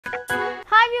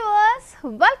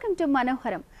Welcome to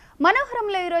మనోహరం.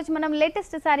 మనోహరంలో ఈ రోజు మనం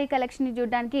లేటెస్ట్ సారీ కలెక్షన్ ని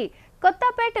చూడడానికి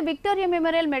Kothapeta Victoria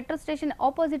memorial metro station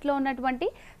opposite లో ఉన్నటువంటి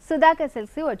సుధాకర్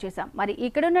సిల్క్స్ కి వచ్చేసాం. మరి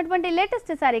ఇక్కడ ఉన్నటువంటి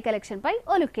లేటెస్ట్ సారీ కలెక్షన్ పై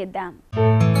ఓ లుక్ ఇద్దాం.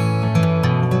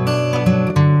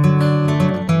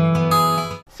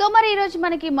 సో మరి ఈ రోజు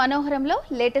మనకి మనోహరంలో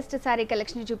లేటెస్ట్ సారీ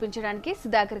కలెక్షన్ చూపించడానికి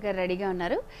సుధాకర్ గారు రెడీగా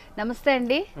ఉన్నారు. నమస్తే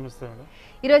అండి. నమస్తే మేడం.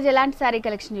 ఈ రోజు ఎలాంటి సారీ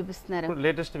కలెక్షన్ చూపిస్తున్నారు?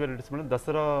 Latest varieties madam.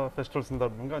 Dasara festival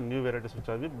సందర్భంగా న్యూ వెరైటీస్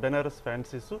వచ్చాయి. బెనారస్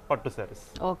ఫ్యాన్సీస్ పట్టు saris.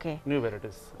 Okay, new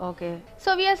varieties. Okay.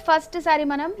 So weirs first sorry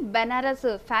మనం బెనారస్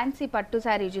ఫ్యాన్సీ పట్టు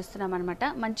సారీ చూస్తున్నాం అన్నమాట.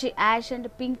 మంచి ash and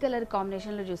pink colour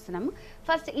combination లో చూస్తున్నాము.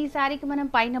 ఫస్ట్ ఈ సారీకి మనం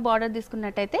పైన బార్డర్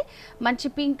తీసుకున్నట్టయితే మంచి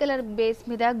పింక్ కలర్ బేస్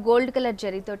మీద గోల్డ్ కలర్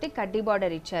జరీతోటి కడ్డీ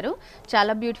బార్డర్ ఇచ్చారు.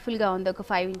 చాలా బ్యూటిఫుల్ గా ఉంది, ఒక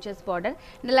 5 ఇంచెస్ బార్డర్.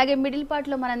 అలాగే మిడిల్ పార్ట్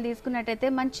లో మనం తీసుకున్నట్టయితే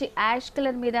మంచి యాష్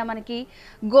కలర్ మీద మనకి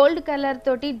గోల్డ్ కలర్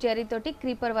తోటి జరీతోటి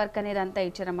క్రీపర్ వర్క్ అనేది అంతా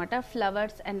ఇచ్చారన్నమాట.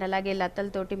 ఫ్లవర్స్ అండ్ అలాగే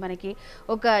లతలతోటి మనకి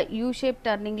ఒక యూ షేప్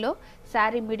టర్నింగ్ లో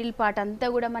శారీ మిడిల్ పార్ట్ అంతా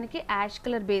కూడా మనకి యాష్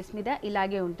కలర్ బేస్ మీద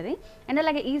ఇలాగే ఉంటుంది. అండ్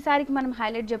అలాగే ఈ సారీకి మనం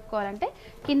హైలైట్ చెప్పుకోవాలంటే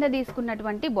కింద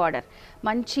తీసుకున్నటువంటి బార్డర్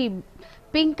మంచి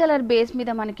పింక్ కలర్ బేస్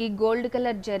మీద మనకి గోల్డ్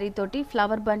కలర్ జరీతోటి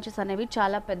ఫ్లవర్ బంచెస్ అనేవి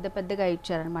చాలా పెద్ద పెద్దగా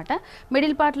ఇచ్చారనమాట.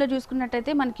 మిడిల్ పార్ట్లో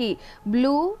చూసుకున్నట్టయితే మనకి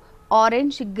blue,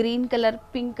 orange, green colour,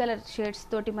 pink colour shades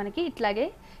తోటి మనకి ఇట్లాగే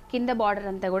కింద బార్డర్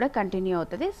అంతా కూడా కంటిన్యూ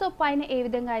అవుతుంది. సో పైన ఏ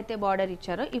విధంగా అయితే బార్డర్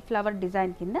ఇచ్చారో ఈ ఫ్లవర్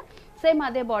డిజైన్ కింద సేమ్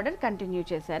అదే బార్డర్ కంటిన్యూ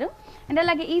చేశారు. అండ్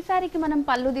అలాగే ఈ సారీకి మనం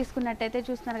పళ్ళు తీసుకున్నట్టయితే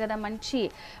చూస్తున్నారు కదా, మంచి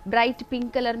బ్రైట్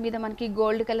పింక్ కలర్ మీద మనకి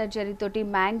గోల్డ్ కలర్ జరీతోటి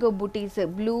మ్యాంగో బుటీస్,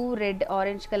 బ్లూ, రెడ్,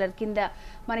 ఆరెంజ్ కలర్ కింద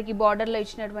మనకి బార్డర్లో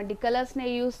ఇచ్చినటువంటి కలర్స్ని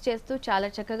యూస్ చేస్తూ చాలా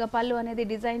చక్కగా పళ్ళు అనేది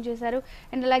డిజైన్ చేశారు.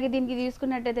 అండ్ అలాగే దీనికి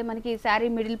తీసుకున్నట్టయితే మనకి శారీ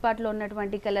మిడిల్ పార్ట్లో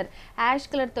ఉన్నటువంటి కలర్ యాష్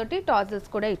కలర్ తోటి టాజిల్స్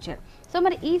కూడా ఇచ్చారు. సో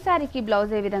మరి ఈ సారీకి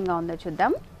బ్లౌజ్ ఏ విధంగా ఉందో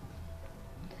చూద్దాం.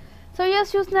 సో ఎస్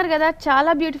చూస్తున్నారు కదా,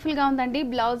 చాలా బ్యూటిఫుల్గా ఉందండి.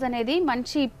 బ్లౌజ్ అనేది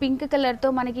మంచి పింక్ కలర్తో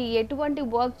మనకి ఎటువంటి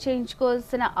వర్క్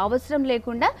చేయించుకోవాల్సిన అవసరం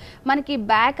లేకుండా మనకి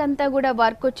బ్యాక్ అంతా కూడా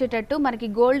వర్క్ వచ్చేటట్టు మనకి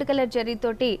గోల్డ్ కలర్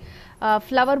జరీతోటి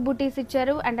ఫ్లవర్ బుటీస్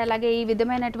ఇచ్చారు. అండ్ అలాగే ఈ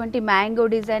విధమైనటువంటి మ్యాంగో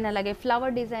డిజైన్, అలాగే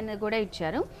ఫ్లవర్ డిజైన్ కూడా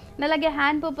ఇచ్చారు. అండ్ అలాగే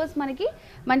హ్యాండ్ పర్పస్ మనకి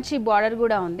మంచి బార్డర్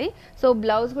కూడా ఉంది. సో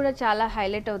బ్లౌజ్ కూడా చాలా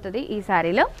హైలైట్ అవుతుంది ఈ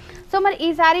శారీలో. సో మరి ఈ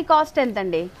శారీ కాస్ట్ ఎంత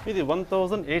అండి? ఇది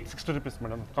 1860 rupees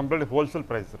madam, complete wholesale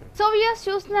price. So viewers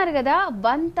చూస్తున్నారు కదా,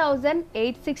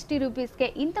 1860 రూపీస్కే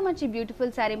ఇంత మంచి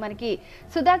బ్యూటిఫుల్ శారీ మనకి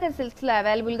సుధాకర్ సిల్క్స్ లో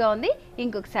అవైలబుల్ గా ఉంది.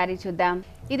 ఇంకొక శారీ చూద్దాం.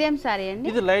 ఇదేం సారీ అండి?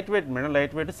 ఇది light weight madam,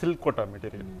 light weight silk quota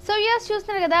material. So viewers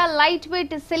చూస్తున్నారు కదా, లైట్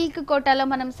వెయిట్ సిల్క్ కోటాలో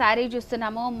మనం శారీ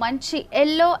చూస్తున్నాము. మంచి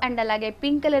ఎల్లో అండ్ అలాగే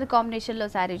పింక్ కలర్ కాంబినేషన్ లో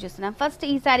శారీ చూస్తున్నాం. ఫస్ట్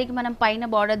ఈ శారీకి మనం పైన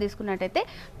బార్డర్ తీసుకున్నట్టయితే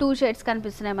 2 షేడ్స్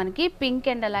కనిపిస్తున్నాయి మనకి. పింక్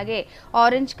అండ్ అలాగే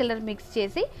ఆరెంజ్ కలర్ మిక్స్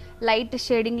చేసి లైట్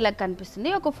షేడింగ్ లాగా కనిపిస్తుంది.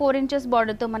 ఒక 4 ఇంచెస్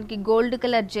బార్డర్ తో మనకి gold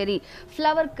colour zari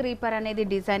flower creeper అనేది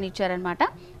డిజైన్ ఇచ్చారనమాట.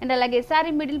 అండ్ అలాగే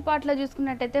శారీ మిడిల్ పార్ట్ లో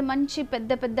చూసుకున్నట్టయితే మంచి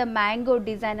పెద్ద పెద్ద మ్యాంగో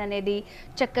డిజైన్ అనేది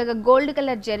చక్కగా గోల్డ్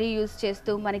కలర్ జరీ యూస్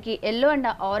చేస్తూ మనకి ఎల్లో అండ్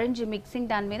ఆరెంజ్ మిక్సింగ్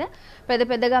దాని మీద పెద్ద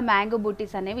పెద్దగా మ్యాంగో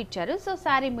బూటీస్ అనేవి ఇచ్చారు. సో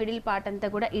శారీ మిడిల్ పార్ట్ అంతా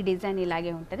కూడా ఈ డిజైన్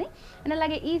ఇలాగే ఉంటుంది. అండ్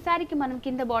అలాగే ఈ శారీకి మనం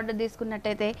కింద బార్డర్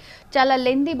తీసుకున్నట్టయితే చాలా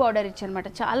లెందీ బార్డర్ ఇచ్చారనమాట.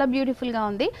 చాలా బ్యూటిఫుల్ గా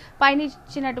ఉంది. పైన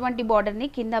ఇచ్చినటువంటి బార్డర్ ని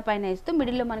కింద పైన ఇస్తూ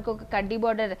మిడిల్ లో మనకు ఒక కడ్డీ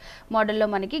బార్డర్ మోడల్లో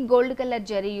మనకి గోల్డ్ కలర్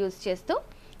జరీ యూస్ చేస్తూ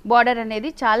బార్డర్ అనేది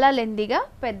చాలా లెందీగా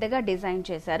పెద్దగా డిజైన్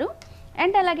చేశారు.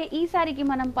 అండ్ అలాగే ఈ సారీకి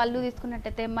మనం పళ్ళు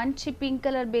తీసుకున్నట్టయితే మంచి పింక్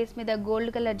కలర్ బేస్ మీద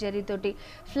గోల్డ్ కలర్ జరీతోటి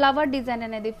ఫ్లవర్ డిజైన్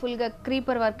అనేది ఫుల్గా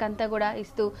క్రీపర్ వర్క్ అంతా కూడా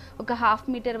ఇస్తూ ఒక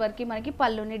 1/2 మీటర్ వరకు మనకి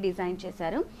పళ్ళుని డిజైన్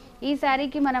చేశారు. ఈ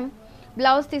శారీకి మనం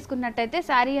బ్లౌజ్ తీసుకున్నట్టయితే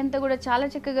శారీ అంతా కూడా చాలా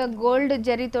చక్కగా గోల్డ్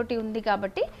జరీతోటి ఉంది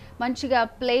కాబట్టి మంచిగా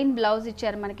ప్లెయిన్ బ్లౌజ్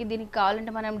ఇచ్చారు మనకి. దీనికి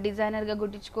కావాలంటే మనం డిజైనర్గా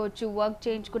కుట్టించుకోవచ్చు, వర్క్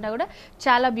చేయించుకున్నా కూడా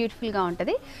చాలా బ్యూటిఫుల్గా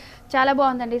ఉంటుంది. చాలా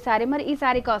బాగుందండి ఈ శారీ. మరి ఈ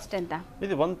శారీ కాస్ట్ ఎంత?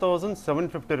 ఇది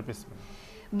 1750 రూపీస్.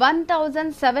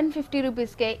 1750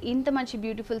 రూపీస్కే ఇంత మంచి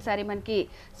బ్యూటిఫుల్ శారీ మనకి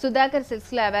సుధాకర్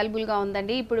సిల్క్స్లో అవైలబుల్గా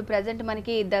ఉందండి. ఇప్పుడు ప్రజెంట్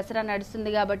మనకి దసరా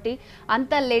నడుస్తుంది కాబట్టి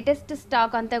అంత లేటెస్ట్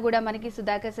స్టాక్ అంతా కూడా మనకి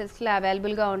సుధాకర్ సిల్క్స్లో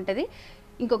అవైలబుల్గా ఉంటుంది.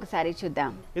 ఇంకొక శారీ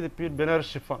చూద్దాం. ఇది pure Banaras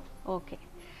chiffon. Okay,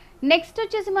 next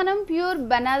వచ్చేసి మనం ప్యూర్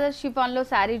బనారస్ షిఫాన్లో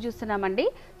శారీ చూస్తున్నామండి.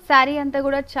 శారీ అంతా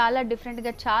కూడా చాలా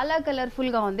డిఫరెంట్గా చాలా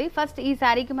కలర్ఫుల్గా ఉంది. ఫస్ట్ ఈ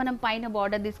శారీకి మనం పైన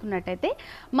బార్డర్ తీసుకున్నట్టయితే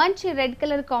మంచి రెడ్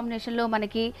కలర్ కాంబినేషన్లో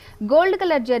మనకి గోల్డ్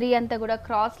కలర్ జరీ అంతా కూడా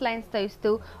క్రాస్ లైన్స్తో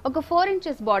ఇస్తూ ఒక 4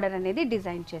 ఇంచెస్ బార్డర్ అనేది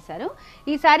డిజైన్ చేశారు.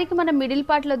 ఈ శారీకి మనం మిడిల్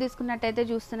పార్ట్లో తీసుకున్నట్టయితే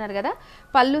చూస్తున్నారు కదా,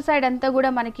 పళ్ళు సైడ్ అంతా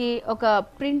కూడా మనకి ఒక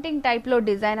ప్రింటింగ్ టైప్లో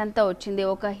డిజైన్ అంతా వచ్చింది.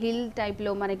 ఒక హిల్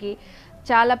టైప్లో మనకి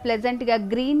చాలా ప్లెజెంట్గా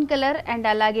గ్రీన్ కలర్ అండ్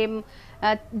అలాగే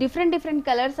డిఫరెంట్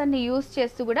కలర్స్ అన్ని యూస్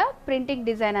చేస్తూ కూడా ప్రింటింగ్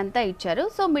డిజైన్ అంతా ఇచ్చారు.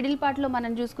 సో మిడిల్ పార్ట్లో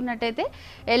మనం చూసుకున్నట్టయితే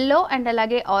ఎల్లో అండ్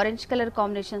అలాగే ఆరెంజ్ కలర్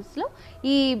కాంబినేషన్స్లో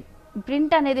ఈ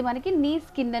ప్రింట్ అనేది మనకి నీస్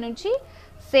కింద నుంచి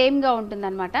సేమ్గా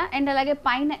ఉంటుందన్నమాట. అండ్ అలాగే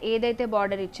పైన ఏదైతే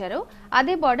బార్డర్ ఇచ్చారో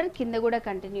అదే బార్డర్ కింద కూడా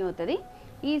కంటిన్యూ అవుతుంది.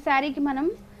 ఈ శారీకి మనం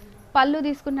పళ్ళు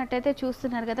తీసుకున్నట్టయితే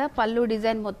చూస్తున్నారు కదా, పళ్ళు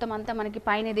డిజైన్ మొత్తం అంతా మనకి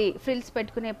పైన ఇది ఫ్రిల్స్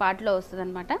పెట్టుకునే పార్ట్లో వస్తుంది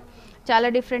అనమాట. చాలా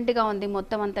డిఫరెంట్గా ఉంది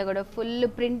మొత్తం అంతా కూడా. ఫుల్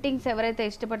ప్రింటింగ్స్ ఎవరైతే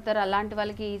ఇష్టపడతారో అలాంటి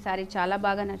వాళ్ళకి ఈ శారీ చాలా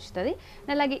బాగా నచ్చుతుంది.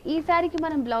 అలాగే ఈ శారీకి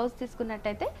మనం బ్లౌజ్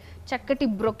తీసుకున్నట్టయితే చక్కటి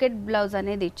బ్రొకెట్ బ్లౌజ్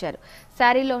అనేది ఇచ్చారు.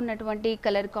 శారీలో ఉన్నటువంటి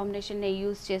కలర్ కాంబినేషన్ని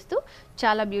యూజ్ చేస్తూ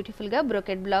చాలా బ్యూటిఫుల్గా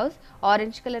బ్రొకెట్ బ్లౌజ్,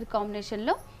 ఆరెంజ్ కలర్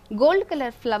కాంబినేషన్లో గోల్డ్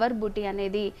కలర్ ఫ్లవర్ బూటీ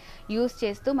అనేది యూజ్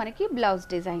చేస్తూ మనకి బ్లౌజ్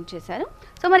డిజైన్ చేశారు.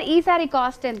 సో మరి ఈ సారీ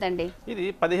కాస్ట్ ఎంతండి? ఇది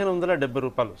 1570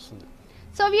 రూపాయలు వస్తుంది.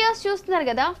 సో వ్యూయర్స్ చూస్తున్నారు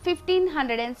కదా,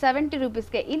 1570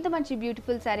 రూపీస్కే ఇంత మంచి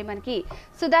బ్యూటిఫుల్ శారీ మనకి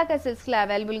సుధాకర్ సిల్క్స్లో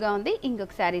అవైలబుల్గా ఉంది.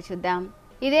 ఇంకొక శారీ చూద్దాం.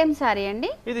 ఇదేం శారీ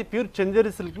అండి? ఇది ప్యూర్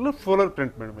చందేరి సిల్క్లో ఫ్లోరల్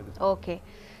ప్రింట్ మేడం ఇది. ఓకే.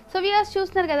 సో వ్యూయర్స్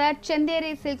చూస్తున్నారు కదా,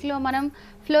 చందేరి సిల్క్లో మనం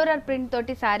ఫ్లోరల్ ప్రింట్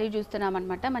తోటి శారీ చూస్తున్నాం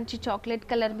అనమాట. మంచి చాక్లెట్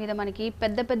కలర్ మీద మనకి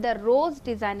పెద్ద పెద్ద రోజ్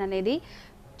డిజైన్ అనేది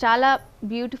చాలా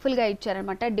బ్యూటిఫుల్గా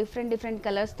ఇచ్చారనమాట. డిఫరెంట్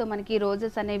కలర్స్తో మనకి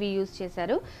రోజెస్ అనేవి యూజ్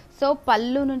చేశారు. సో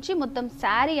పళ్ళు నుంచి మొత్తం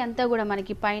శారీ అంతా కూడా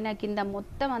మనకి పైన కింద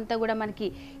మొత్తం అంతా కూడా మనకి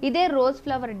ఇదే రోజ్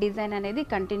ఫ్లవర్ డిజైన్ అనేది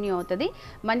కంటిన్యూ అవుతుంది.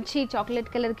 మంచి చాక్లెట్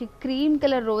కలర్కి క్రీమ్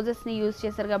కలర్ రోజెస్ని యూజ్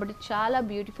చేశారు కాబట్టి చాలా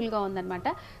బ్యూటిఫుల్గా ఉందన్నమాట.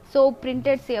 సో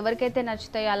ప్రింటెడ్స్ ఎవరికైతే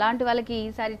నచ్చుతాయో అలాంటి వాళ్ళకి ఈ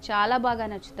శారీ చాలా బాగా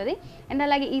నచ్చుతుంది. అండ్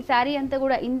అలాగే ఈ శారీ అంతా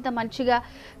కూడా ఇంత మంచిగా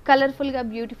కలర్ఫుల్గా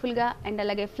బ్యూటిఫుల్గా అండ్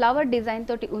అలాగే ఫ్లవర్ డిజైన్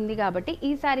తోటి ఉంది కాబట్టి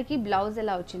ఈ శారీకి బ్లౌజ్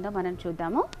ఎలా వచ్చిందో మనం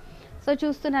చూద్దాము. సో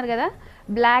చూస్తున్నారు కదా,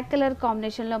 బ్లాక్ కలర్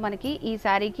కాంబినేషన్లో మనకి ఈ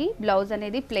శారీకి బ్లౌజ్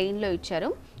అనేది ప్లెయిన్లో ఇచ్చారు.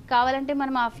 కావాలంటే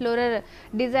మనం ఆ ఫ్లోరల్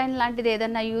డిజైన్ లాంటిది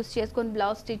ఏదన్నా యూస్ చేసుకొని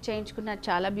బ్లౌజ్ స్టిచ్ చేయించుకున్న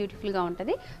చాలా బ్యూటిఫుల్గా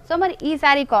ఉంటుంది. సో మరి ఈ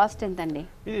శారీ కాస్ట్ ఎంతండి?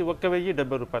 ఇది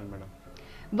 1070 రూపాయలు మేడం.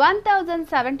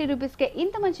 1070 రూపీస్కే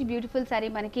ఇంత మంచి బ్యూటిఫుల్ శారీ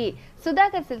మనకి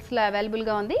సుధాకర్ సిల్క్స్లో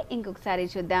అవైలబుల్గా ఉంది. ఇంకొక శారీ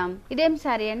చూద్దాం. ఇదేం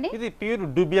శారీ అండి? ఇది ప్యూర్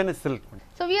డూబియాని సిల్క్.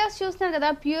 సో వ్యూయర్స్ చూస్తున్నారు కదా,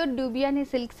 ప్యూర్ డూబియాని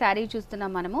సిల్క్ శారీ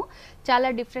చూస్తున్నాం మనము. చాలా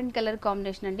డిఫరెంట్ కలర్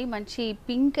కాంబినేషన్ అండి. మంచి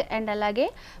పింక్ అండ్ అలాగే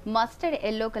మస్టర్డ్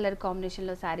ఎల్లో కలర్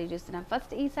కాంబినేషన్లో శారీ చూస్తున్నాం.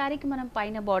 ఫస్ట్ ఈ శారీకి మనం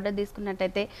పైన బార్డర్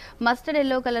తీసుకున్నట్టయితే మస్టర్డ్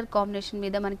ఎల్లో కలర్ కాంబినేషన్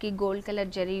మీద మనకి గోల్డ్ కలర్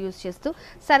జరీ యూస్ చేస్తూ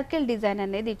సర్కిల్ డిజైన్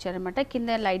అనేది ఇచ్చారనమాట.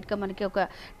 కింద లైట్గా మనకి ఒక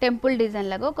టెంపుల్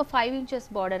డిజైన్ లాగా ఒక 5 ఇంచెస్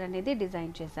బార్డర్ అనేది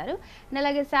డిజైన్ చేశారు. అండ్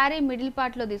అలాగే శారీ మిడిల్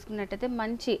పార్ట్లో తీసుకున్నట్టయితే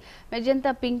మంచి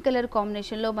మెజంతా పింక్ కలర్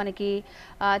కాంబినేషన్లో మనకి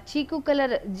చీకు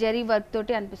కలర్ జరీ వర్క్ తోటి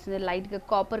అనిపిస్తుంది. లైట్గా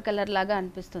కాపర్ కలర్ లాగా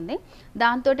అనిపిస్తుంది.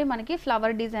 దాంతో మనకి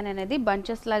ఫ్లవర్ డిజైన్ అనేది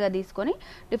బంచెస్ లాగా తీసుకొని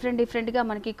డిఫరెంట్గా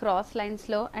మనకి క్రాస్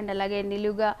లైన్స్లో అండ్ అలాగే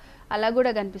నిలువుగా అలా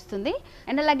కూడా కనిపిస్తుంది.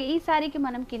 అండ్ అలాగే ఈ శారీకి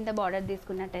మనం కింద బార్డర్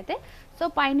తీసుకున్నట్టయితే సో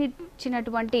పైన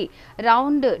ఇచ్చినటువంటి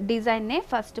రౌండ్ డిజైన్నే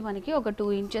ఫస్ట్ మనకి ఒక 2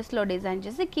 ఇంచెస్లో డిజైన్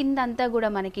చేసి కింద అంతా కూడా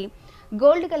మనకి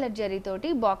గోల్డ్ కలర్ జరీతోటి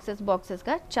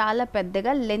బాక్సెస్గా చాలా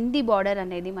పెద్దగా లెందీ బార్డర్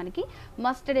అనేది మనకి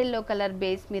మస్టర్డ్ ఎల్లో కలర్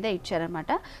బేస్ మీద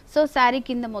ఇచ్చారనమాట. సో శారీ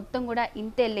కింద మొత్తం కూడా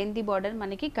ఇంతే లెందీ బార్డర్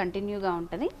మనకి కంటిన్యూగా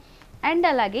ఉంటుంది. అండ్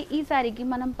అలాగే ఈ శారీకి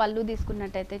మనం పళ్ళు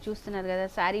తీసుకున్నట్టయితే చూస్తున్నారు కదా,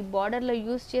 శారీ బార్డర్లో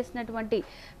యూస్ చేసినటువంటి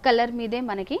కలర్ మీదే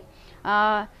మనకి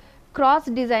క్రాస్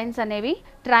డిజైన్స్ అనేవి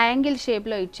ట్రయాంగిల్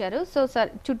షేప్లో ఇచ్చారు. సో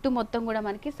చుట్టూ మొత్తం కూడా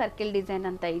మనకి సర్కిల్ డిజైన్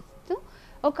అంతా ఇస్తూ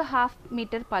ఒక 1/2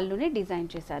 మీటర్ పళ్ళుని డిజైన్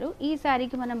చేశారు. ఈ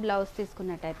శారీకి మనం బ్లౌజ్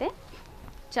తీసుకున్నట్టయితే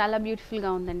చాలా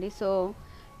బ్యూటిఫుల్గా ఉందండి. సో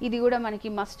ఇది కూడా మనకి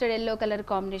మస్టర్డ్ ఎల్లో కలర్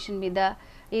కాంబినేషన్ మీద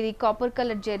ఇది కాపర్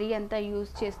కలర్ జరీ అంతా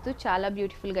యూజ్ చేస్తూ చాలా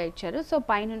బ్యూటిఫుల్గా ఇచ్చారు. సో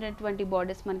పైన ఉన్నటువంటి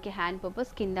బార్డర్స్ మనకి హ్యాండ్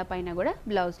పర్పస్, కింద పైన కూడా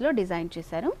బ్లౌజ్లో డిజైన్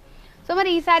చేశారు. సో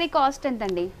మరి ఈ శారీ కాస్ట్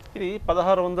ఎంతండి? ఇది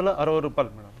 1660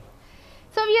 రూపాయలు మేడం.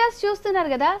 సో వ్యూయర్స్ చూస్తున్నారు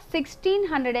కదా,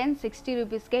 1660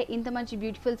 రూపీస్కే ఇంత మంచి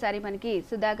బ్యూటిఫుల్ శారీ మనకి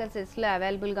సుధాకర్ సిల్క్స్లో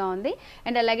అవైలబుల్గా ఉంది.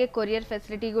 అండ్ అలాగే కొరియర్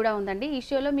ఫెసిలిటీ కూడా ఉందండి. ఈ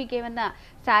షోలో మీకు ఏమన్నా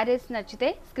శారీస్ నచ్చితే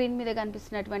స్క్రీన్ మీద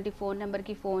కనిపిస్తున్నటువంటి ఫోన్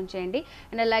నెంబర్కి ఫోన్ చేయండి.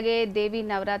 అండ్ అలాగే దేవి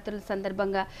నవరాత్రుల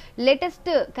సందర్భంగా లేటెస్ట్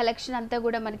కలెక్షన్ అంతా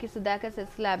కూడా మనకి సుధాకర్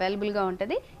సిల్క్స్లో అవైలబుల్గా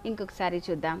ఉంటుంది. ఇంకొక శారీ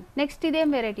చూద్దాం. నెక్స్ట్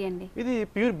ఇదేం వెరైటీ అండి? ఇది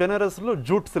ప్యూర్ బెనారస్లో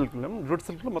జూట్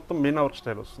సిల్క్లో మొత్తం మీనా వర్క్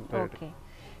స్టైల్ వస్తుంది. ఓకే.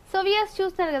 సో వ్యూయర్స్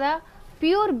చూస్తున్నారు కదా,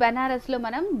 ప్యూర్ బనారస్లో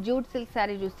మనం జూట్ సిల్క్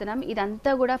శారీ చూస్తున్నాం.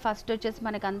 ఇదంతా కూడా ఫస్ట్ వచ్చేసి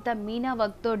మనకంతా మీనా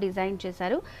వర్క్తో డిజైన్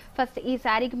చేశారు. ఫస్ట్ ఈ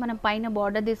శారీకి మనం పైన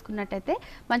బార్డర్ తీసుకున్నట్టయితే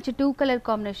మంచి 2 కలర్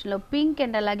కాంబినేషన్లో పింక్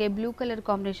అండ్ అలాగే బ్లూ కలర్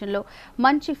కాంబినేషన్లో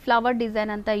మంచి ఫ్లవర్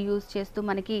డిజైన్ అంతా యూజ్ చేస్తూ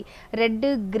మనకి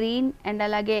రెడ్, గ్రీన్ అండ్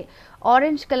అలాగే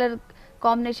ఆరెంజ్ కలర్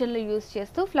కాంబినేషన్లో యూస్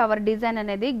చేస్తూ ఫ్లవర్ డిజైన్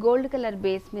అనేది గోల్డ్ కలర్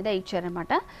బేస్ మీద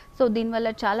ఇచ్చారనమాట. సో దీనివల్ల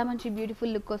చాలా మంచి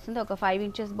బ్యూటిఫుల్ లుక్ వస్తుంది. ఒక 5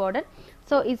 ఇంచెస్ బార్డర్.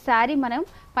 సో ఈ శారీ మనం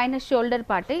పైన షోల్డర్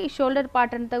పార్ట్, ఈ షోల్డర్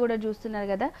పార్ట్ అంతా కూడా చూస్తున్నారు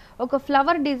కదా, ఒక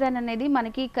ఫ్లవర్ డిజైన్ అనేది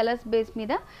మనకి కలర్స్ బేస్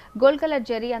మీద గోల్డ్ కలర్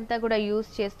జరీ అంతా కూడా యూస్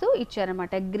చేస్తూ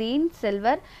ఇచ్చారనమాట. గ్రీన్,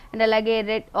 సిల్వర్ అండ్ అలాగే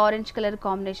రెడ్, ఆరెంజ్ కలర్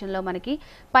కాంబినేషన్లో మనకి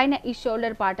పైన ఈ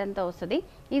షోల్డర్ పార్ట్ అంతా వస్తుంది.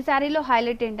 ఈ శారీలో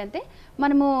హైలైట్ ఏంటంటే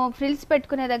మనము ఫ్రిల్స్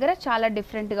పెట్టుకునే దగ్గర చాలా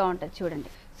డిఫరెంట్గా ఉంటుంది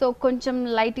చూడండి. సో కొంచెం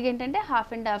లైట్గా ఏంటంటే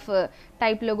హాఫ్ అండ్ హాఫ్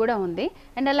టైప్లో కూడా ఉంది.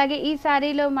 అండ్ అలాగే ఈ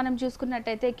శారీలో మనం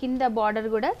చూసుకున్నట్టయితే కింద బార్డర్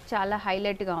కూడా చాలా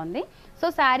హైలైట్గా ఉంది. సో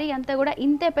శారీ అంతా కూడా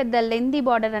ఇంతే పెద్ద లెందీ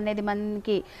బార్డర్ అనేది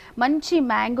మనకి మంచి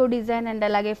మ్యాంగో డిజైన్ అండ్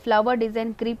అలాగే ఫ్లవర్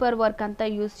డిజైన్ క్రీపర్ వర్క్ అంతా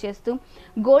యూస్ చేస్తూ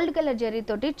గోల్డ్ కలర్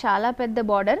జరీతోటి చాలా పెద్ద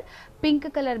బార్డర్ పింక్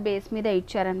కలర్ బేస్ మీద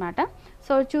ఇచ్చారనమాట.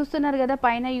 సో చూస్తున్నారు కదా,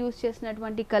 పైన యూస్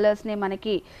చేసినటువంటి కలర్స్ని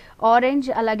మనకి ఆరెంజ్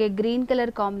అలాగే గ్రీన్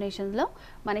కలర్ కాంబినేషన్లో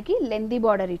మనకి లెందీ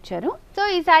బార్డర్ ఇచ్చారు. సో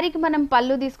ఈ శారీకి మనం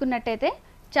పళ్ళు తీసుకున్నట్టయితే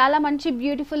చాలా మంచి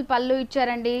బ్యూటిఫుల్ పళ్ళు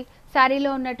ఇచ్చారండి. శారీలో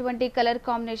ఉన్నటువంటి కలర్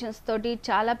కాంబినేషన్స్ తోటి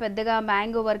చాలా పెద్దగా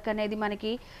మ్యాంగో వర్క్ అనేది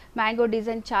మనకి మ్యాంగో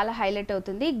డిజైన్ చాలా హైలైట్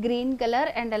అవుతుంది. గ్రీన్ కలర్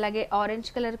అండ్ అలాగే ఆరెంజ్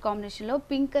కలర్ కాంబినేషన్లో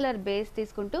పింక్ కలర్ బేస్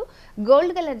తీసుకుంటూ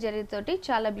గోల్డ్ కలర్ జరీతోటి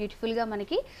చాలా బ్యూటిఫుల్గా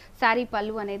మనకి శారీ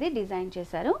పళ్ళు అనేది డిజైన్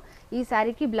చేశారు. ఈ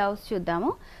శారీకి బ్లౌజ్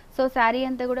చూద్దాము. సో శారీ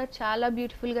అంతా కూడా చాలా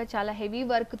బ్యూటిఫుల్గా చాలా హెవీ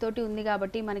వర్క్ తోటి ఉంది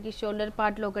కాబట్టి మనకి షోల్డర్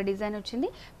పార్ట్లో ఒక డిజైన్ వచ్చింది,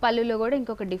 పళ్ళులో కూడా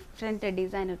ఇంకొక డిఫరెంట్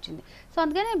డిజైన్ వచ్చింది. సో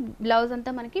అందుకనే బ్లౌజ్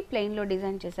అంతా మనకి ప్లెయిన్లో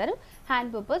డిజైన్ చేశారు.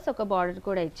 హ్యాండ్ పర్పస్ ఒక బార్డర్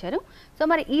కూడా ఇచ్చారు. సో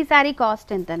మరి ఈ శారీ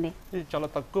కాస్ట్ ఎంత అండి? ఇది చాలా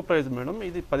తక్కువ ప్రైస్ మేడం,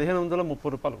 ఇది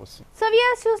 1530 రూపాయలకు వస్తుంది. సో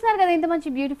వ్యూయర్స్ చూస్తున్నారు కదా, ఇంత మంచి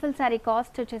బ్యూటిఫుల్ శారీ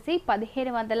కాస్ట్ వచ్చేసి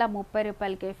 1530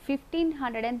 రూపాయలకి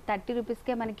 1530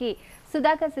 రూపీస్కే మనకి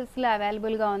సుధాకర్ సిల్క్స్లో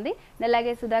అవైలబుల్గా ఉంది.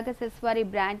 అలాగే సుధాకర్ సిల్క్స్ వారి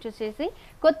బ్రాంచ్ వచ్చేసి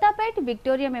Kothapet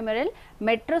Victoria memorial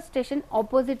metro station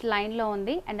opposite లైన్లో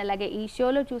ఉంది. అండ్ అలాగే ఈ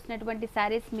షోలో చూసినటువంటి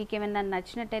శారీస్ మీకు ఏమైనా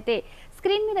నచ్చినట్టయితే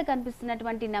స్క్రీన్ మీద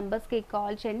కనిపిస్తున్నటువంటి నంబర్స్కి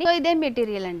కాల్ చేయండి. సో ఇదే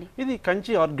మెటీరియల్ అండి, ఇది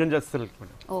Kanchi organza silk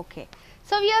madam. Okay.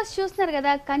 So viewers చూస్తున్నారు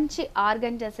కదా, కంచి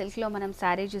ఆర్గంజా సిల్క్లో మనం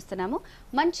శారీ చూస్తున్నాము.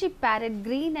 మంచి ప్యారెట్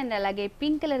గ్రీన్ అండ్ అలాగే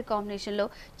పింక్ కలర్ కాంబినేషన్లో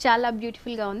చాలా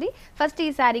బ్యూటిఫుల్గా ఉంది. ఫస్ట్ ఈ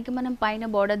శారీకి మనం పైన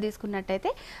బార్డర్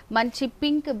తీసుకున్నట్టయితే మంచి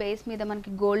పింక్ బేస్ మీద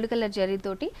మనకి గోల్డ్ కలర్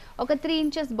జరీతోటి ఒక 3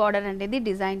 ఇంచెస్ బార్డర్ అనేది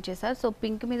డిజైన్ చేశారు. సో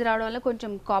పింక్ మీద రావడం వల్ల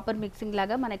కొంచెం కాపర్ మిక్సింగ్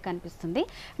లాగా మనకు కనిపిస్తుంది.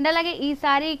 అండ్ అలాగే ఈ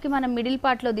శారీకి మనం మిడిల్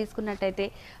పార్ట్లో తీసుకున్నట్టయితే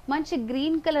మంచి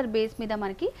గ్రీన్ కలర్ బేస్ మీద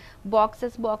మనకి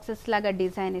బాక్సెస్ లాగా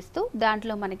డిజైన్ ఇస్తూ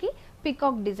దాంట్లో మనకి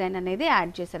పికాక్ డిజైన్ అనేది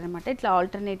యాడ్ చేశారనమాట. ఇట్లా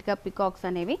ఆల్టర్నేట్గా పికాక్స్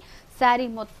అనేవి శారీ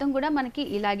మొత్తం కూడా మనకి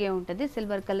ఇలాగే ఉంటుంది.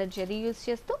 సిల్వర్ కలర్ జరీ యూస్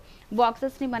చేస్తూ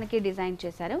బాక్సెస్ని మనకి డిజైన్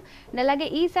చేశారు. అండ్ అలాగే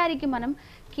ఈ శారీకి మనం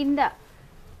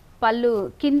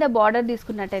కింద బార్డర్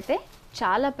తీసుకున్నట్టయితే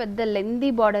చాలా పెద్ద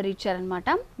లెందీ బార్డర్ ఇచ్చారనమాట.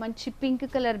 మంచి పింక్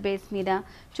కలర్ బేస్ మీద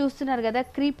చూస్తున్నారు కదా,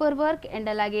 క్రీపర్ వర్క్ అండ్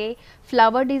అలాగే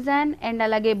ఫ్లవర్ డిజైన్ అండ్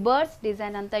అలాగే బర్డ్స్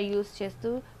డిజైన్ అంతా యూస్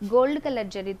చేస్తూ గోల్డ్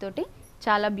కలర్ జరీతోటి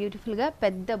చాలా బ్యూటిఫుల్గా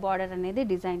పెద్ద బార్డర్ అనేది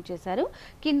డిజైన్ చేశారు.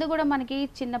 కింద కూడా మనకి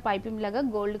చిన్న పైపింగ్ లాగా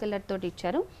గోల్డ్ కలర్ తోటి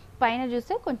ఇచ్చారు. పైన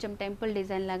చూస్తే కొంచెం టెంపుల్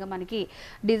డిజైన్ లాగా మనకి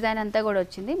డిజైన్ అంతా కూడా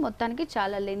వచ్చింది. మొత్తానికి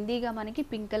చాలా లెందీగా మనకి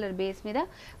పింక్ కలర్ బేస్ మీద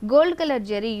గోల్డ్ కలర్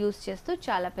జరీ యూస్ చేస్తూ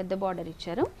చాలా పెద్ద బార్డర్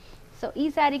ఇచ్చారు. సో ఈ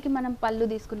శారీకి మనం పళ్ళు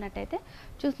తీసుకున్నట్టయితే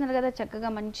చూస్తున్నారు కదా, చక్కగా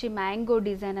మంచి మ్యాంగో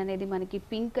డిజైన్ అనేది మనకి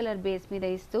పింక్ కలర్ బేస్ మీద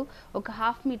ఇస్తూ ఒక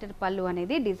 1/2 మీటర్ పళ్ళు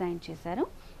అనేది డిజైన్ చేశారు.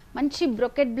 మంచి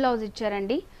బ్రొకెట్ బ్లౌజ్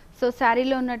ఇచ్చారండి. సో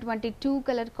శారీలో ఉన్నటువంటి 2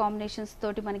 కలర్ కాంబినేషన్స్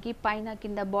తోటి మనకి పైన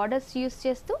కింద బార్డర్స్ యూస్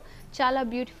చేస్తూ చాలా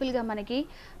బ్యూటిఫుల్గా మనకి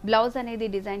బ్లౌజ్ అనేది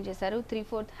డిజైన్ చేశారు.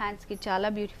 3/4 హ్యాండ్స్కి చాలా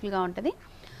బ్యూటిఫుల్గా ఉంటుంది.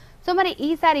 సో మరి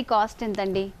ఈ శారీ కాస్ట్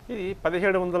ఎంతండి? ఇది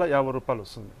 1750 రూపాయలు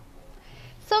వస్తుంది.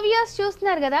 సో వ్యూయర్స్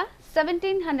చూస్తున్నారు కదా,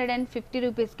 1750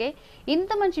 రూపీస్కే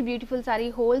ఇంత మంచి బ్యూటిఫుల్ సారీ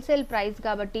హోల్సేల్ ప్రైస్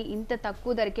కాబట్టి ఇంత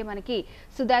తక్కువ ధరకే మనకి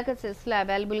సుధాకర్ సిల్క్స్లో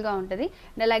అవైలబుల్గా ఉంటుంది.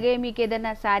 అలాగే మీకు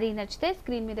ఏదైనా శారీ నచ్చితే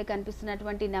స్క్రీన్ మీద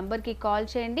కనిపిస్తున్నటువంటి నెంబర్కి కాల్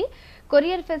చేయండి.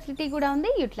 కొరియర్ ఫెసిలిటీ కూడా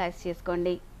ఉంది, యూటిలైజ్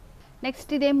చేసుకోండి.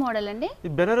 నెక్స్ట్ ఇదే మోడల్ అండి,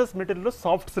 Banaras మెటీరియల్లో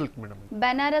soft silk madam.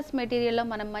 Banaras మెటీరియల్లో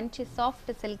మనం మంచి సాఫ్ట్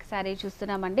సిల్క్ శారీ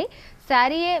చూస్తున్నామండి.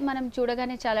 శారీయే మనం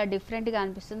చూడగానే చాలా డిఫరెంట్గా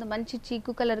అనిపిస్తుంది. మంచి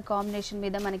చీకు కలర్ కాంబినేషన్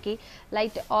మీద మనకి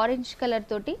లైట్ ఆరెంజ్ కలర్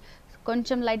తోటి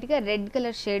కొంచెం లైట్గా రెడ్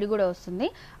కలర్ షేడ్ కూడా వస్తుంది.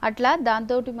 అట్లా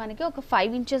దాంతో మనకి ఒక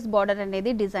 5 ఇంచెస్ బార్డర్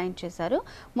అనేది డిజైన్ చేశారు.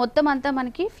 మొత్తం అంతా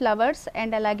మనకి ఫ్లవర్స్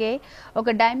అండ్ అలాగే ఒక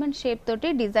డైమండ్ షేప్ తోటి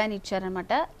డిజైన్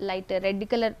ఇచ్చారనమాట. లైట్ రెడ్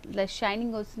కలర్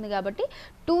షైనింగ్ వస్తుంది కాబట్టి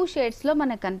 2 షేడ్స్లో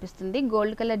మనకు కనిపిస్తుంది.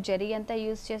 గోల్డ్ కలర్ జరీ అంతా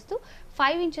యూస్ చేస్తూ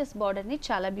 5 ఇంచెస్ బార్డర్ని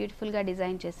చాలా బ్యూటిఫుల్గా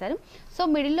డిజైన్ చేశారు. సో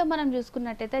మిడిల్లో మనం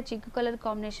చూసుకున్నట్టయితే చిక్కు కలర్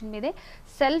కాంబినేషన్ మీదే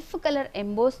సెల్ఫ్ కలర్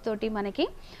ఎంబోస్ తోటి మనకి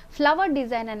ఫ్లవర్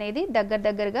డిజైన్ అనేది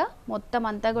దగ్గరగా మొత్తం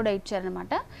అంతా కూడా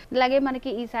ఇచ్చారనమాట. అలాగే మనకి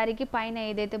ఈ శారీకి పైన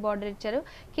ఏదైతే బార్డర్ ఇచ్చారో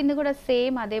కింద కూడా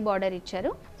సేమ్ అదే బార్డర్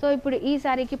ఇచ్చారు. సో ఇప్పుడు ఈ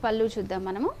శారీకి పళ్ళు చూద్దాం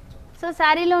మనము. సో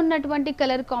శారీలో ఉన్నటువంటి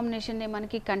కలర్ కాంబినేషన్ని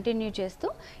మనకి కంటిన్యూ చేస్తూ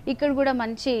ఇక్కడ కూడా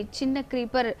మంచి చిన్న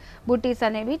క్రీపర్ బుటీస్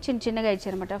అనేవి చిన్నగా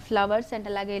ఇచ్చారనమాట. ఫ్లవర్స్ అండ్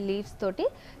అలాగే లీవ్స్ తోటి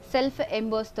సెల్ఫ్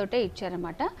ఎంబోస్ తోటే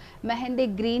ఇచ్చారనమాట. మెహందీ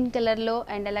గ్రీన్ కలర్లో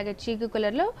అండ్ అలాగే చీకు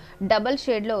కలర్లో డబల్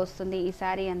షేడ్లో వస్తుంది ఈ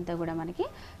శారీ అంతా కూడా మనకి.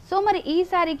 సో మరి ఈ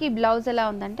శారీకి బ్లౌజ్ ఎలా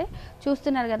ఉందంటే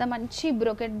చూస్తున్నారు కదా, మంచి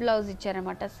బ్రోకెట్ బ్లౌజ్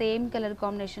ఇచ్చారనమాట. సేమ్ కలర్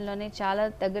కాంబినేషన్లోనే చాలా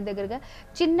దగ్గరగా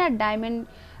చిన్న డైమండ్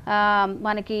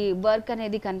మనకి వర్క్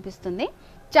అనేది కనిపిస్తుంది.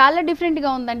 చాలా డిఫరెంట్ గా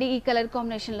ఉందండి ఈ కలర్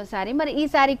కాంబినేషన్ లో సారీ. మరి ఈ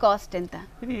సారీ కాస్ట్ ఎంత?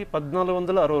 ఇది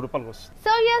 1460 రూపాయలకు వస్తుంది.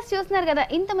 సో యస్, చూస్తున్నారు కదా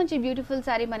ఇంత మంచి బ్యూటిఫుల్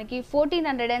సారీ మనకి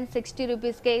 1460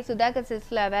 రూపీస్ కే సుధాకర్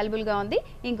సిల్క్స్ లో అవైలబుల్ గా ఉంది.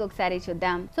 ఇంకొక సారీ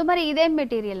చూద్దాం. సో మరి ఇదేం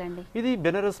మెటీరియల్ అండి? ఇది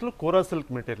బెనారస్ లో కోరా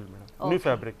silk material madam, new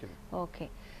fabric ఇది. ఓకే.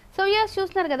 సో యస్,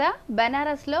 చూస్తున్నారు కదా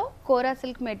బెనారస్ లో కోరా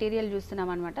సిల్క్ మెటీరియల్ చూస్తున్నాం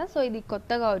అనమాట. సో ఇది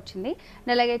కొత్తగా వచ్చింది.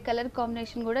 అలాగే కలర్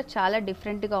కాంబినేషన్ కూడా చాలా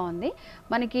డిఫరెంట్ గా ఉంది.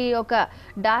 మనకి ఒక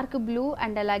డార్క్ బ్లూ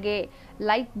అండ్ అలాగే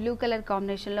లైట్ బ్లూ కలర్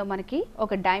కాంబినేషన్ లో మనకి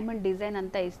ఒక డైమండ్ డిజైన్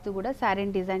అంతా ఇస్తూ కూడా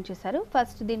శారీని డిజైన్ చేశారు.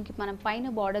 ఫస్ట్ దీనికి మనం పైన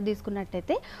బార్డర్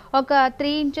తీసుకున్నట్టయితే ఒక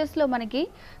 3 ఇంచెస్ లో మనకి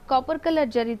కాపర్ కలర్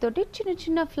జరీతోటి చిన్న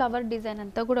చిన్న ఫ్లవర్ డిజైన్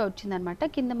అంతా కూడా వచ్చిందనమాట.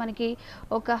 కింద మనకి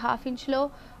ఒక 1/2 ఇంచ్ లో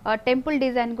టెంపుల్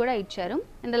డిజైన్ కూడా ఇచ్చారు.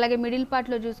 అండ్ అలాగే మిడిల్ పార్ట్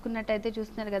లో చూసుకున్నట్టయితే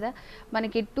చూస్తున్నారు కదా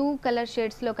మనకి 2 కలర్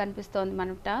షేడ్స్ లో కనిపిస్తోంది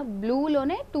మనట.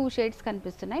 బ్లూలోనే 2 షేడ్స్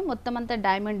కనిపిస్తున్నాయి. మొత్తం అంతా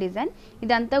డైమండ్ డిజైన్,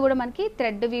 ఇదంతా కూడా మనకి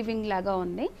థ్రెడ్ వీవింగ్ లాగా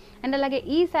ఉంది. అండ్ అలాగే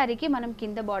ఈ సారీకి మనం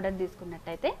కింద బార్డర్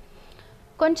తీసుకున్నట్టయితే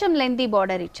కొంచెం లెంతీ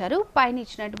బార్డర్ ఇచ్చారు. పైన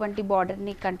ఇచ్చినటువంటి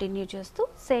బార్డర్ని కంటిన్యూ చేస్తూ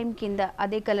సేమ్ కింద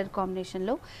అదే కలర్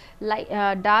కాంబినేషన్లో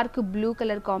డార్క్ బ్లూ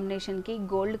కలర్ కాంబినేషన్కి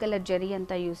గోల్డ్ కలర్ జరీ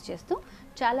అంతా యూస్ చేస్తూ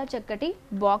చాలా చక్కటి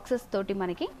బాక్సెస్ తోటి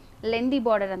మనకి లెంతీ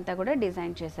బార్డర్ అంతా కూడా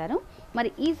డిజైన్ చేశారు. మరి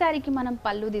ఈ సారీకి మనం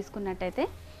పళ్ళు తీసుకున్నట్టయితే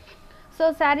సో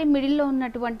శారీ మిడిల్లో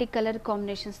ఉన్నటువంటి కలర్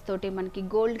కాంబినేషన్స్ తోటి మనకి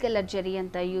గోల్డ్ కలర్ జరీ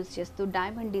అంతా యూజ్ చేస్తూ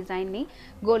డైమండ్ డిజైన్ని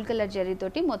గోల్డ్ కలర్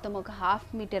జరీతోటి మొత్తం ఒక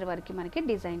 1/2 మీటర్ వరకు మనకి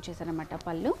డిజైన్ చేశారనమాట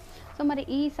పళ్ళు. సో మరి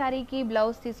ఈ శారీకి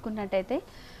బ్లౌజ్ తీసుకున్నట్టయితే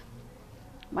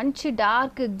మంచి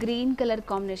డార్క్ గ్రీన్ కలర్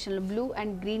కాంబినేషన్లో blue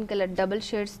and green colour double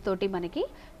shades తోటి మనకి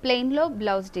ప్లెయిన్లో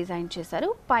బ్లౌజ్ డిజైన్ చేశారు.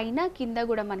 పైన కింద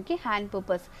కూడా మనకి హ్యాండ్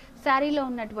పర్పస్ శారీలో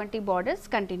ఉన్నటువంటి బార్డర్స్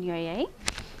కంటిన్యూ అయ్యాయి.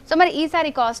 సో మరి ఈ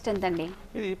సారీ కాస్ట్ ఎంతండి?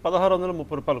 ఇది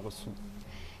 1630 రూపాయలకు వస్తుంది.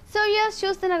 సో యస్,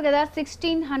 చూస్తున్నారు కదా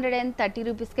 1630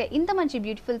 రూపీస్కే ఇంత మంచి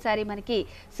బ్యూటిఫుల్ శారీ మనకి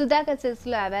సుధాకర్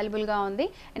సిల్క్స్లో అవైలబుల్గా ఉంది.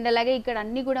 అండ్ అలాగే ఇక్కడ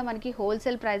అన్ని కూడా మనకి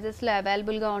హోల్సేల్ ప్రైజెస్లో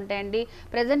అవైలబుల్గా ఉంటాయండి.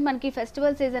 ప్రజెంట్ మనకి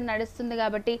ఫెస్టివల్ సీజన్ నడుస్తుంది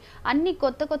కాబట్టి అన్ని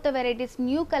కొత్త కొత్త వెరైటీస్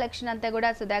న్యూ కలెక్షన్ అంతా కూడా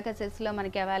సుధాకర్ సిల్క్స్లో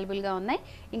మనకి అవైలబుల్గా ఉన్నాయి.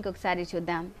 ఇంకొక సారీ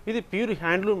చూద్దాం. ఇది ప్యూర్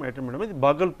హ్యాండ్లూమ్ ఐటమ్ మేడం. ఇది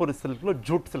బాగల్పూరి సిల్క్ లో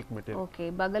jute silk material. Okay,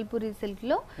 Bhagalpuri silk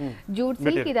లో జూట్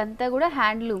సిల్క్, ఇదంతా కూడా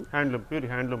హ్యాండ్లూమ్ ప్యూర్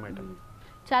హ్యాండ్లూమ్ ఐటమ్.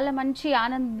 చాలా మంచి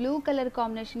ఆనంద్ బ్లూ కలర్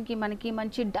కాంబినేషన్ కి మనకి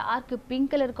మంచి డార్క్ పింక్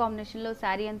కలర్ కాంబినేషన్ లో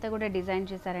శారీ అంతా కూడా డిజైన్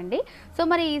చేశారండి. సో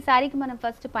మరి ఈ శారీకి మనం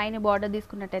ఫస్ట్ పైన బార్డర్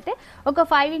తీసుకున్నట్టయితే ఒక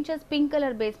 5 ఇంచెస్ పింక్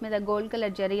కలర్ బేస్ మీద గోల్డ్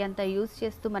కలర్ జరీ అంతా యూస్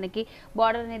చేస్తూ మనకి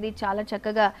బార్డర్ అనేది చాలా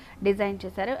చక్కగా డిజైన్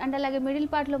చేశారు. అండ్ అలాగే మిడిల్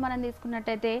పార్ట్ లో మనం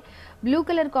తీసుకున్నట్టయితే బ్లూ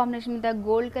కలర్ కాంబినేషన్ మీద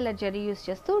గోల్డ్ కలర్ జరీ యూస్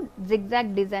చేస్తూ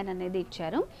జిగ్జాగ్ డిజైన్ అనేది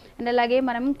ఇచ్చారు. అండ్ అలాగే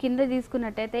మనం కింద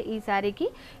తీసుకున్నట్టయితే ఈ శారీకి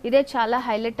ఇదే చాలా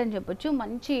హైలైట్ అని చెప్పొచ్చు.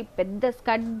 మంచి పెద్ద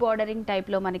స్కర్ట్ బార్డరింగ్ టైప్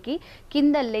లో మనకి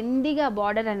కింద లెందీగా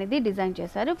బార్డర్ అనేది డిజైన్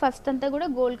చేశారు. ఫస్ట్ అంతా కూడా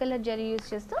గోల్డ్ కలర్ జరీ యూస్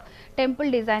చేస్తూ టెంపుల్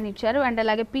డిజైన్ ఇచ్చారు. అండ్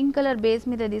అలాగే పింక్ కలర్ బేస్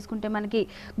మీద తీసుకుంటే మనకి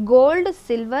గోల్డ్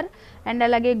సిల్వర్ అండ్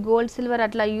అలాగే గోల్డ్ సిల్వర్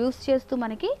అట్లా యూస్ చేస్తూ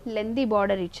మనకి లెందీ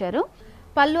బార్డర్ ఇచ్చారు.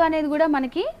 పళ్ళు అనేది కూడా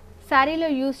మనకి శారీలో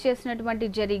యూస్ చేసినటువంటి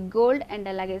జరీ గోల్డ్ అండ్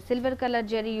అలాగే సిల్వర్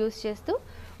కలర్ జరీ యూస్ చేస్తూ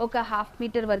ఒక 1/2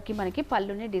 మీటర్ వరకు మనకి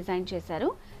పళ్ళుని డిజైన్ చేశారు.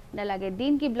 అండ్ అలాగే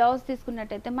దీనికి బ్లౌజ్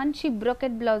తీసుకున్నట్టయితే మంచి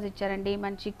బ్రోకెట్ బ్లౌజ్ ఇచ్చారండి.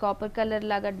 మంచి కాపర్ కలర్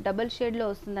లాగా డబుల్ షేడ్లో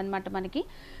వస్తుందన్నమాట మనకి.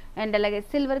 అండ్ అలాగే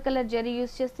సిల్వర్ కలర్ జరీ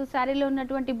యూస్ చేస్తూ శారీలో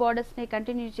ఉన్నటువంటి బార్డర్స్ని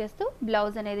కంటిన్యూ చేస్తూ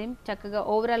బ్లౌజ్ అనేది చక్కగా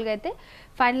ఓవరాల్గా అయితే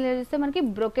ఫైనల్గా చూస్తే మనకి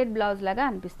బ్రోకెట్ బ్లౌజ్ లాగా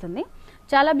అనిపిస్తుంది.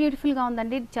 చాలా బ్యూటిఫుల్గా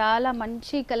ఉందండి. చాలా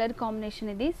మంచి కలర్ కాంబినేషన్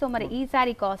ఇది. సో మరి ఈ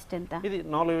సారీ కాస్ట్ ఎంత? ఇది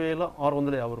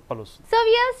 4650 రూపాయలు వస్తుంది. సో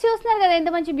వ్యూయర్స్, చూస్తున్నారు కదా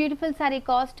ఎంత మంచి బ్యూటిఫుల్ సారీ.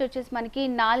 కాస్ట్ వచ్చేసి మనకి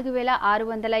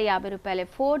 4650 రూపాయలే,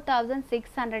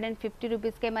 4650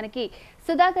 రూపీస్కే మనకి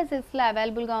సుధాకర్ సిల్క్స్లో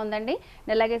అవైలబుల్గా ఉందండి.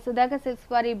 అలాగే సుధాకర్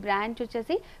సిల్క్స్ వారి బ్రాంచ్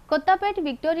వచ్చేసి Kothapeta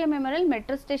Victoria memorial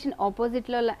metro station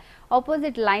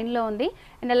opposite లైన్లో ఉంది.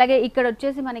 అండ్ అలాగే ఇక్కడ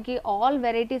వచ్చేసి మనకి ఆల్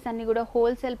వెరైటీస్ అన్ని కూడా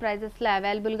హోల్సేల్ ప్రైజెస్లో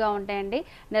అవైలబుల్గా ఉంటాయండి.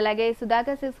 అండ్ అలాగే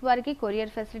సుధాకర్ సిల్క్స్ వారికి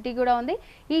కొరియర్ ఫెసిలిటీ కూడా ఉంది.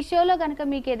 ఈ షోలో కనుక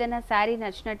మీకు ఏదైనా శారీ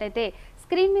నచ్చినట్టయితే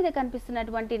స్క్రీన్ మీద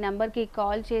కనిపిస్తున్నటువంటి నెంబర్కి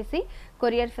కాల్ చేసి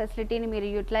కొరియర్ ఫెసిలిటీని మీరు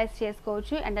యూటిలైజ్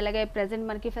చేసుకోవచ్చు. అండ్ అలాగే ప్రెసెంట్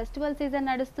మనకి ఫెస్టివల్ సీజన్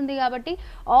నడుస్తుంది కాబట్టి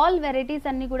ఆల్ వెరైటీస్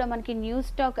అన్ని కూడా మనకి న్యూ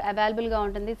స్టాక్ అవైలబుల్గా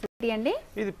ఉంటుంది అండి.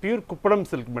 ఇది pure Kuppadam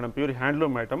silk madam, pure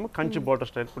handloom item, Kanchi border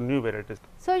style new varieties.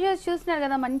 So చూస్తున్నారు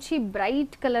కదా మంచి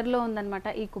బ్రైట్ కలర్లో ఉందన్నమాట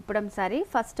ఈ కుప్పడం సారీ.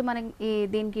 ఫస్ట్ మనం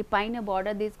దీనికి పైన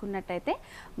బార్డర్ తీసుకున్నట్టయితే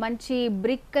మంచి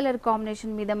బ్రిక్ కలర్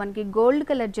కాంబినేషన్ మీద మనకి గోల్డ్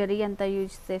కలర్ జరీ అంతా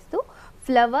యూజ్ చేస్తూ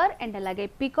ఫ్లవర్ అండ్ అలాగే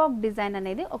పీకాక్ డిజైన్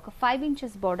అనేది ఒక 5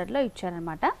 ఇంచెస్ బార్డర్లో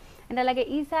ఇచ్చారనమాట. అండ్ అలాగే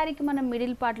ఈ శారీకి మనం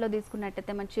మిడిల్ పార్ట్లో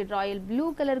తీసుకున్నట్టయితే మంచి రాయల్ బ్లూ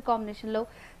కలర్ కాంబినేషన్లో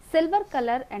సిల్వర్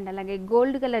కలర్ అండ్ అలాగే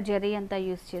గోల్డ్ కలర్ జరీ అంతా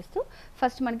యూస్ చేస్తూ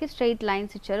ఫస్ట్ మనకి స్ట్రైట్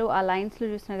లైన్స్ ఇచ్చారు. ఆ లైన్స్లో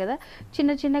చూస్తున్నారు కదా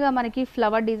చిన్న చిన్నగా మనకి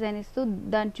ఫ్లవర్ డిజైన్ ఇస్తూ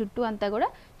దాని చుట్టూ అంతా కూడా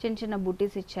చిన్న చిన్న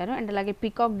బుటీస్ ఇచ్చారు అండ్ అలాగే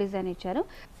పికాక్ డిజైన్ ఇచ్చారు.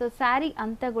 సో శారీ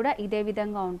అంతా కూడా ఇదే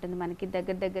విధంగా ఉంటుంది మనకి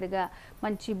దగ్గరగా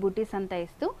మంచి బుటీస్ అంతా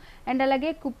ఇస్తూ అండ్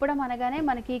అలాగే కుప్పడం అనగానే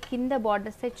మనకి కింద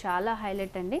బార్డర్స్ చాలా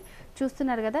హైలైట్ అండి.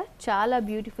 చూస్తున్నారు కదా చాలా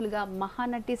బ్యూటిఫుల్గా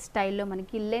మహానటి స్టైల్లో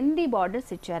మనకి లెందీ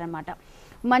బార్డర్స్ ఇచ్చారన్నమాట.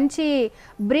 మంచి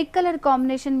బ్రిక్ కలర్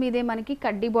కాంబినేషన్ మీదే మనకి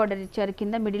కడ్డీ బార్డర్ ఇచ్చారు.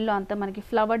 కింద మిడిల్లో అంతా మనకి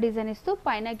ఫ్లవర్ డిజైన్ ఇస్తూ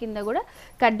పైన కింద కూడా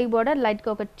కడ్డీ బార్డర్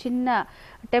లైట్గా ఒక చిన్న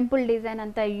టెంపుల్ డిజైన్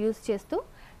అంతా యూస్ చేస్తూ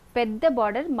పెద్ద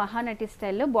బార్డర్ మహానటి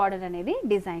స్టైల్లో బార్డర్ అనేది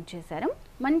డిజైన్ చేశారు.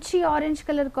 మంచి ఆరెంజ్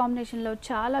కలర్ కాంబినేషన్లో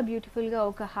చాలా బ్యూటిఫుల్గా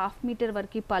ఒక 1/2 మీటర్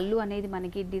వరకు పళ్ళు అనేది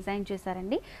మనకి డిజైన్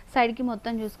చేశారండి. సైడ్కి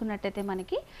మొత్తం చూసుకున్నట్టయితే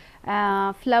మనకి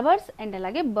ఫ్లవర్స్ అండ్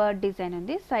అలాగే బర్డ్ డిజైన్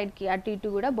ఉంది. సైడ్కి అటు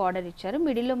ఇటు కూడా బార్డర్ ఇచ్చారు.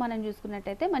 మిడిల్లో మనం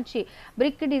చూసుకున్నట్టయితే మంచి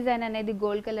బ్రిక్ డిజైన్ అనేది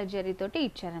గోల్డ్ కలర్ జరీతోటి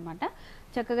ఇచ్చారనమాట.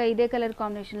 చక్కగా ఇదే కలర్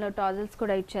కాంబినేషన్లో టాజల్స్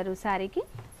కూడా ఇచ్చారు శారీకి.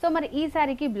 సో మరి ఈ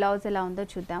శారీకి బ్లౌజ్ ఎలా ఉందో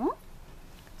చూద్దాము.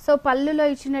 సో పళ్ళులో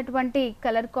ఇచ్చినటువంటి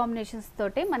కలర్ కాంబినేషన్స్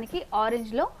తోటే మనకి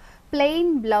ఆరెంజ్లో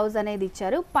ప్లెయిన్ బ్లౌజ్ అనేది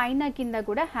ఇచ్చారు. పైన కింద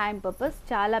కూడా హ్యాండ్ పర్పస్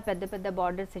చాలా పెద్ద పెద్ద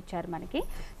బార్డర్స్ ఇచ్చారు మనకి.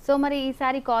 సో మరి ఈ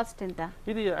సారీ కాస్ట్ ఎంత?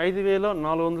 ఇది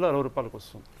 5460 రూపాయలకు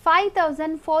వస్తుంది.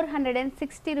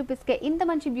 5460 రూపీస్కే ఇంత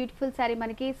మంచి బ్యూటిఫుల్ సారీ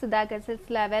మనకి సుధాకర్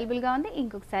సిల్క్స్లో అవైలబుల్గా ఉంది.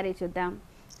 ఇంకొక సారీ చూద్దాం.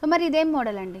 సో మరి ఇదేం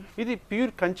మోడల్ అండి? ఇది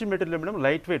pure Kanchi material madam,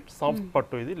 light weight soft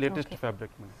పట్టు. ఇది లేటెస్ట్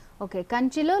ఫ్యాబ్రిక్ మేడం. ఓకే,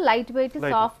 కంచిలో లైట్ వెయిట్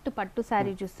సాఫ్ట్ పట్టు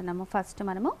శారీ చూస్తున్నాము ఫస్ట్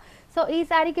మనము. సో ఈ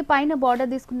శారీకి పైన బార్డర్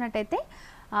తీసుకున్నట్టయితే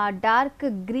డార్క్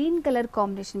గ్రీన్ కలర్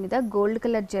కాంబినేషన్ మీద గోల్డ్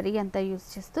కలర్ జరీ అంతా యూస్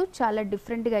చేస్తూ చాలా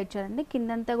డిఫరెంట్గా ఇచ్చారండి.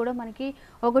 కిందంతా కూడా మనకి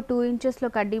ఒక 2 ఇంచెస్లో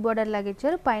కడ్డీ బార్డర్ లాగా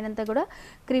ఇచ్చారు. పైనంతా కూడా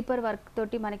క్రీపర్ వర్క్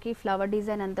తోటి మనకి ఫ్లవర్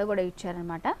డిజైన్ అంతా కూడా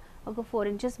ఇచ్చారనమాట. ఒక 4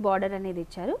 ఇంచెస్ బార్డర్ అనేది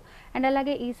ఇచ్చారు. అండ్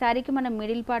అలాగే ఈ శారీకి మనం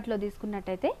మిడిల్ పార్ట్లో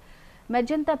తీసుకున్నట్టయితే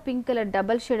magenta pink colour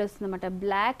double shade వస్తుంది అనమాట.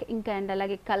 బ్లాక్ ఇంకా అండ్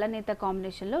అలాగే కలనేత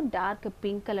కాంబినేషన్లో డార్క్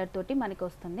పింక్ కలర్ తోటి మనకి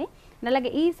వస్తుంది. అండ్ అలాగే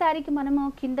ఈ శారీకి మనము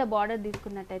కింద బార్డర్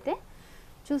తీసుకున్నట్టయితే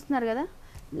చూస్తున్నారు కదా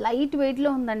లైట్ వెయిట్లో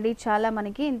ఉందండి. చాలా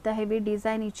మనకి ఇంత హెవీ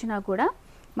డిజైన్ ఇచ్చినా కూడా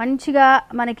మంచిగా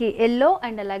మనకి ఎల్లో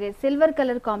అండ్ అలాగే సిల్వర్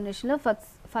కలర్ కాంబినేషన్లో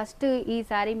ఫస్ట్ ఈ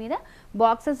శారీ మీద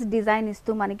బాక్సెస్ డిజైన్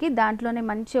ఇస్తూ మనకి దాంట్లోనే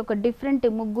మంచి ఒక డిఫరెంట్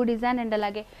ముగ్గు డిజైన్ అండ్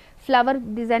అలాగే ఫ్లవర్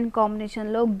డిజైన్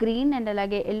కాంబినేషన్లో గ్రీన్ అండ్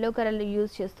అలాగే ఎల్లో కలర్లు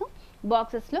యూజ్ చేస్తూ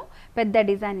బాక్సెస్లో పెద్ద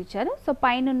డిజైన్ ఇచ్చారు. సో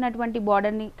పైన ఉన్నటువంటి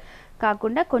బార్డర్ని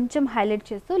కాకుండా కొంచెం హైలైట్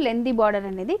చేస్తూ లెందీ బార్డర్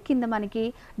అనేది కింద మనకి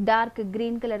డార్క్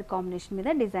గ్రీన్ కలర్ కాంబినేషన్ మీద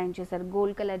డిజైన్ చేశారు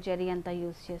గోల్డ్ కలర్ జరీ అంతా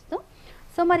యూజ్ చేస్తూ.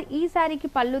 సో మరి ఈ శారీకి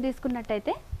పళ్ళు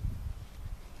తీసుకున్నట్టయితే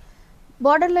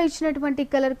బార్డర్లో ఇచ్చినటువంటి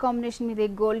కలర్ కాంబినేషన్ మీద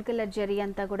గోల్డ్ కలర్ జరీ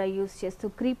అంతా కూడా యూజ్ చేస్తూ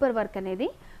క్రీపర్ వర్క్ అనేది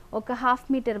ఒక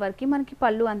 1/2 మీటర్ వరకు మనకి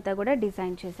పళ్ళు అంతా కూడా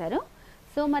డిజైన్ చేశారు.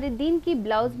 సో మరి దీనికి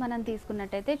బ్లౌజ్ మనం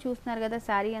తీసుకున్నట్టయితే చూస్తున్నారు కదా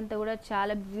శారీ అంతా కూడా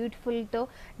చాలా బ్యూటిఫుల్తో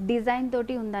డిజైన్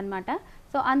తోటి ఉందన్నమాట.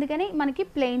 సో అందుకని మనకి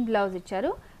ప్లెయిన్ బ్లౌజ్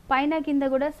ఇచ్చారు. పైన కింద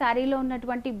కూడా శారీలో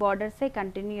ఉన్నటువంటి బార్డర్సే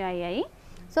కంటిన్యూ అయ్యాయి.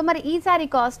 సో మరి ఈ శారీ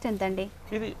కాస్ట్ ఎంతండి?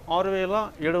 ఇది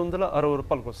 6760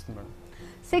 రూపాయలకు వస్తుంది మేడం.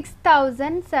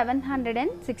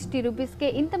 6760 రూపీస్కే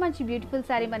ఇంత మంచి బ్యూటిఫుల్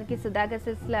శారీ మనకి సుధాకర్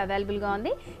సిల్క్స్లో అవైలబుల్గా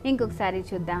ఉంది. ఇంకొక శారీ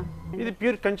చూద్దాం. ఇది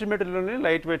pure Kanchi material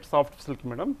light weight soft silk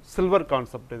madam, silver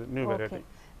concept. ఇది new variety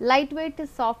light weight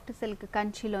soft silk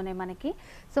కంచిలోనే మనకి.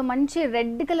 సో మంచి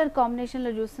రెడ్ కలర్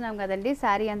కాంబినేషన్లో చూస్తున్నాం కదండి.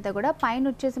 శారీ అంతా కూడా పైన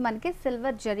వచ్చేసి మనకి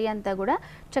సిల్వర్ జరీ అంతా కూడా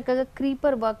చక్కగా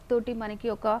క్రీపర్ వర్క్ తోటి మనకి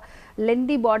ఒక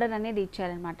లెందీ బార్డర్ అనేది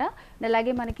ఇచ్చారనమాట.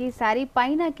 అలాగే మనకి శారీ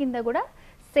పైన కింద కూడా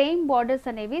సేమ్ బార్డర్స్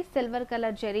అనేవి silver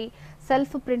colour zari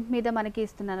self print మీద మనకి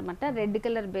ఇస్తున్నారు అనమాట. రెడ్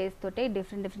కలర్ బేస్ తోటి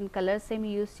డిఫరెంట్ కలర్స్ ఏమి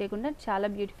యూస్ చేయకుండా చాలా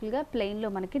బ్యూటిఫుల్గా ప్లెయిన్లో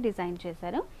మనకి డిజైన్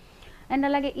చేశారు. అండ్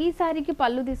అలాగే ఈ శారీకి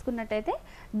పళ్ళు తీసుకున్నట్టయితే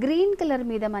గ్రీన్ కలర్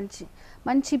మీద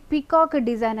మంచి పీకాక్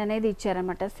డిజైన్ అనేది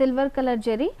ఇచ్చారనమాట. Silver colour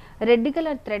zari red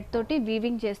colour thread తోటి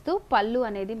వీవింగ్ చేస్తూ పళ్ళు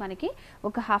అనేది మనకి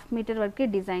ఒక 1/2 మీటర్ వరకు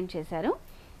డిజైన్ చేశారు.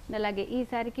 అలాగే ఈ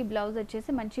శారీకి బ్లౌజ్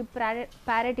వచ్చేసి మంచి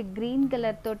ప్యారెట్ గ్రీన్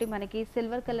కలర్ తోటి మనకి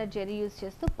సిల్వర్ కలర్ జరీ యూజ్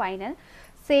చేస్తూ పైన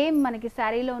సేమ్ మనకి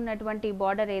శారీలో ఉన్నటువంటి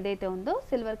బార్డర్ ఏదైతే ఉందో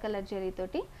సిల్వర్ కలర్ జరీ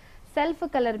తోటి సెల్ఫ్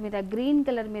కలర్ మీద గ్రీన్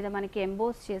కలర్ మీద మనకి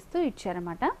ఎంబోస్ చేస్తూ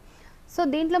ఇచ్చారన్నమాట. సో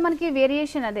దీంట్లో మనకి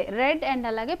వేరియేషన్ అదే రెడ్ అండ్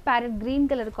అలాగే ప్యారెట్ గ్రీన్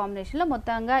కలర్ కాంబినేషన్లో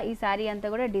మొత్తంగా ఈ శారీ అంతా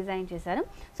కూడా డిజైన్ చేశారు.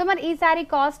 సో మరి ఈ శారీ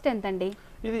కాస్ట్ ఎంతండి?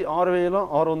 ఇది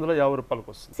 6650 రూపాయలకు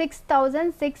వస్తుంది.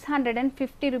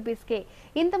 6650 రూపీస్కే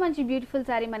ఇంత మంచి బ్యూటిఫుల్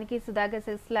శారీ మనకి సుధాకర్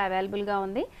సిల్క్స్లో అవైలబుల్గా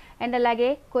ఉంది. అండ్ అలాగే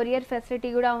కొరియర్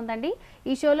ఫెసిలిటీ కూడా ఉందండి.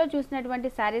 ఈ షోలో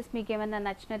చూసినటువంటి శారీస్ మీకు ఏమైనా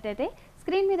నచ్చినట్టయితే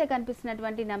స్క్రీన్ మీద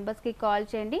కనిపిస్తున్నటువంటి నంబర్స్కి కాల్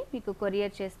చేయండి, మీకు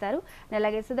కొరియర్ చేస్తారు.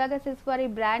 అలాగే సుధాకర్ సిల్క్స్ వారి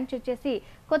బ్రాంచ్ వచ్చేసి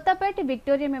Kothapeta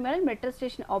Victoria memorial metro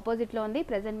station ఆపోజిట్లో ఉంది.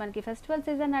 ప్రెజెంట్ మనకి ఫెస్టివల్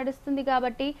సీజన్ నడుస్తుంది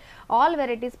కాబట్టి ఆల్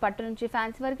వెరైటీస్ పట్టు నుంచి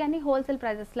ఫ్యాన్సీ వరకు అన్ని హోల్సేల్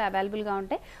ప్రైజెస్లో అవైలబుల్గా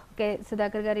ఉంటాయి. ఓకే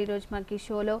సుధాకర్ గారు, ఈరోజు మనకి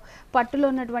షోలో పట్టులో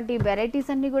ఉన్నటువంటి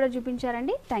వెరైటీస్ అన్ని కూడా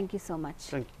చూపించారండి. Thank you so much.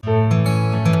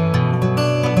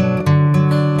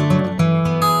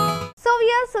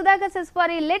 Sudhakar silks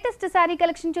వారి లేటెస్ట్ సారీ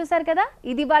కలెక్షన్ చూసారు కదా.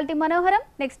 ఇది వాళ్ళ మనోహరం.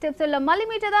 నెక్స్ట్ ఎపిసోడ్ లో మళ్ళీ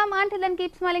మీట్ అవుదాం. Until then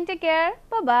keep smiling, take care,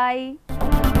 by by.